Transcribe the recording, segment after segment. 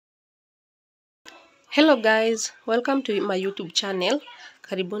Hello guys, welcome to my YouTube channel.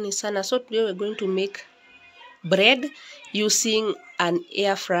 Karibuni sana. So today we're going to make bread using an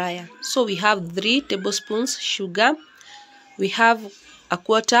air fryer. So we have 3 tablespoons sugar, we have a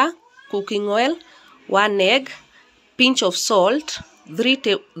quarter cooking oil, 1 egg, pinch of salt,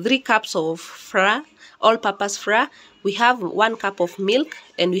 3 cups of flour, all-purpose flour. We have 1 cup of milk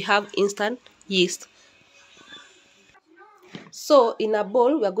and we have instant yeast. So in a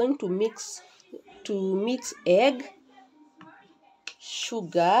bowl we are going to mix egg,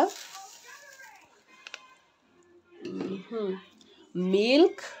 sugar,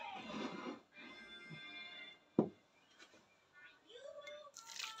 milk,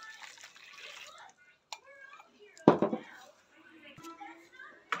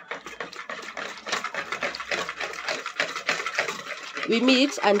 we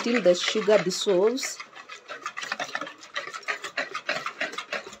mix until the sugar dissolves.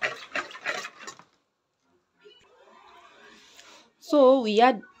 So we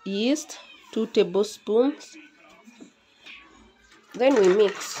add yeast, 2 tablespoons. Then we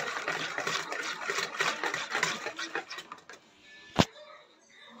mix.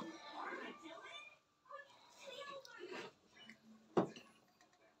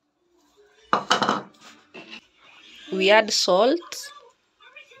 We add salt.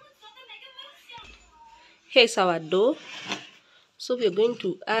 Here's our dough. So we're going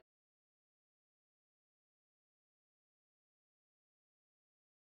to add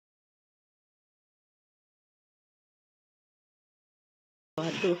our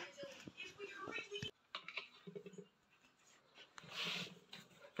dough.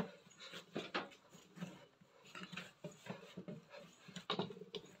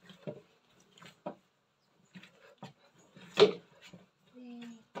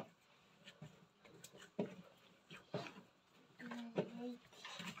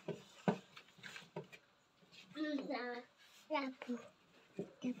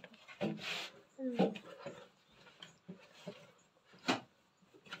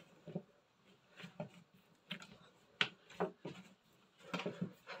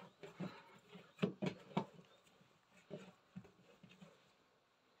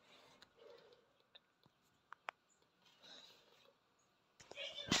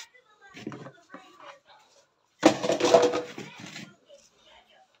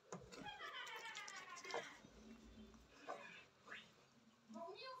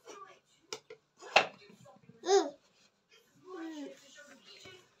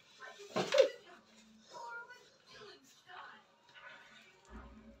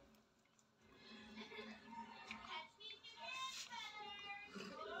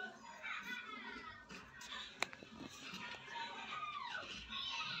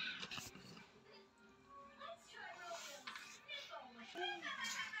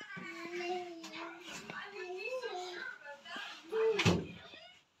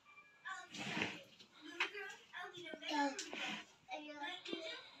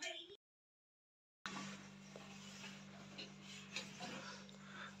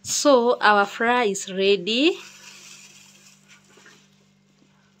 So our flour is ready.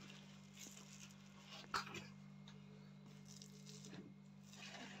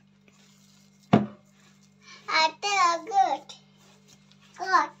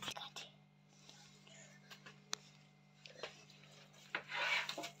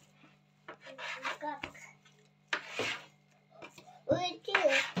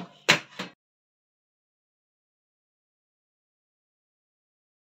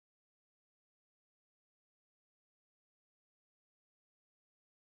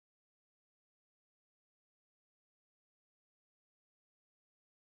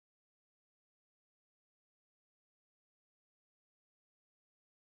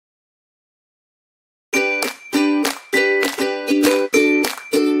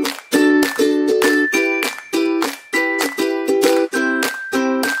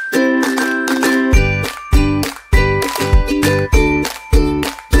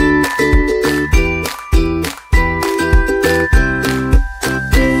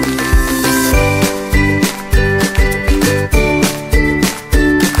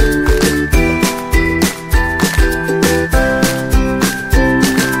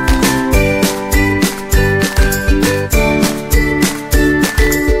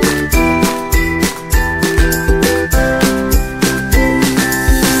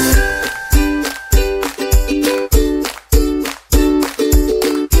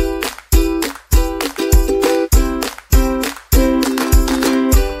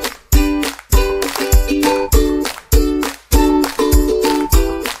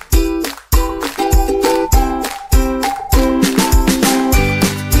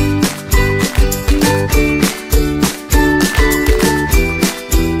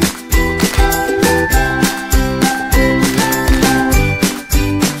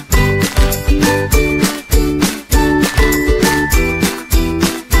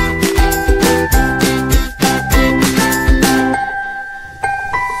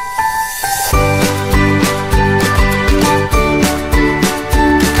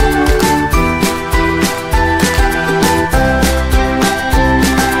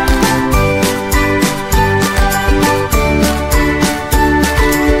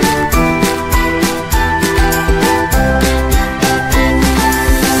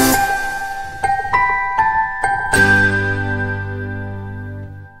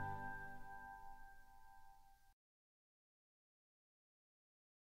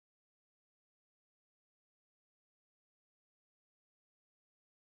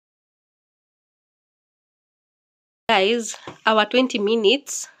 Guys, our 20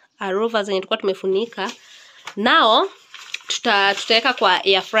 minutes are over zenye tulikuwa tumefunika. Now tutaweka kwa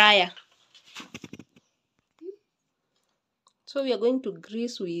air fryer. So we are going to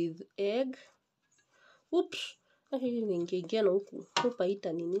grease with egg. Oops. Hii ningegia na huku.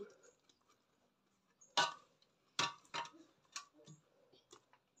 Upaita nini?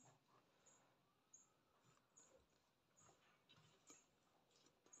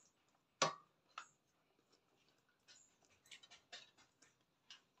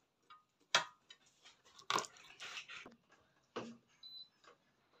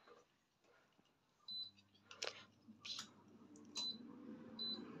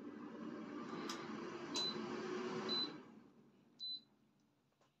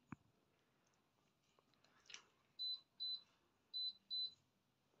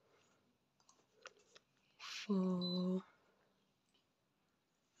 For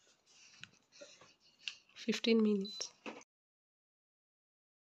 15 minutes.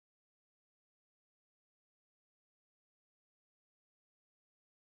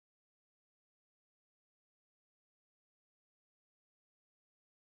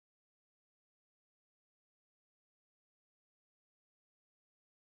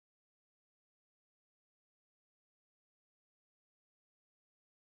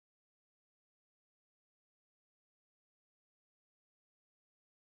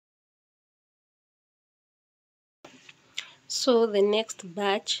 So the next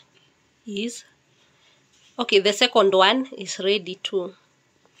batch is okay, the second one is ready too.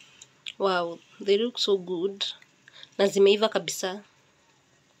 Wow, they look so good. Na zimeiva kabisa.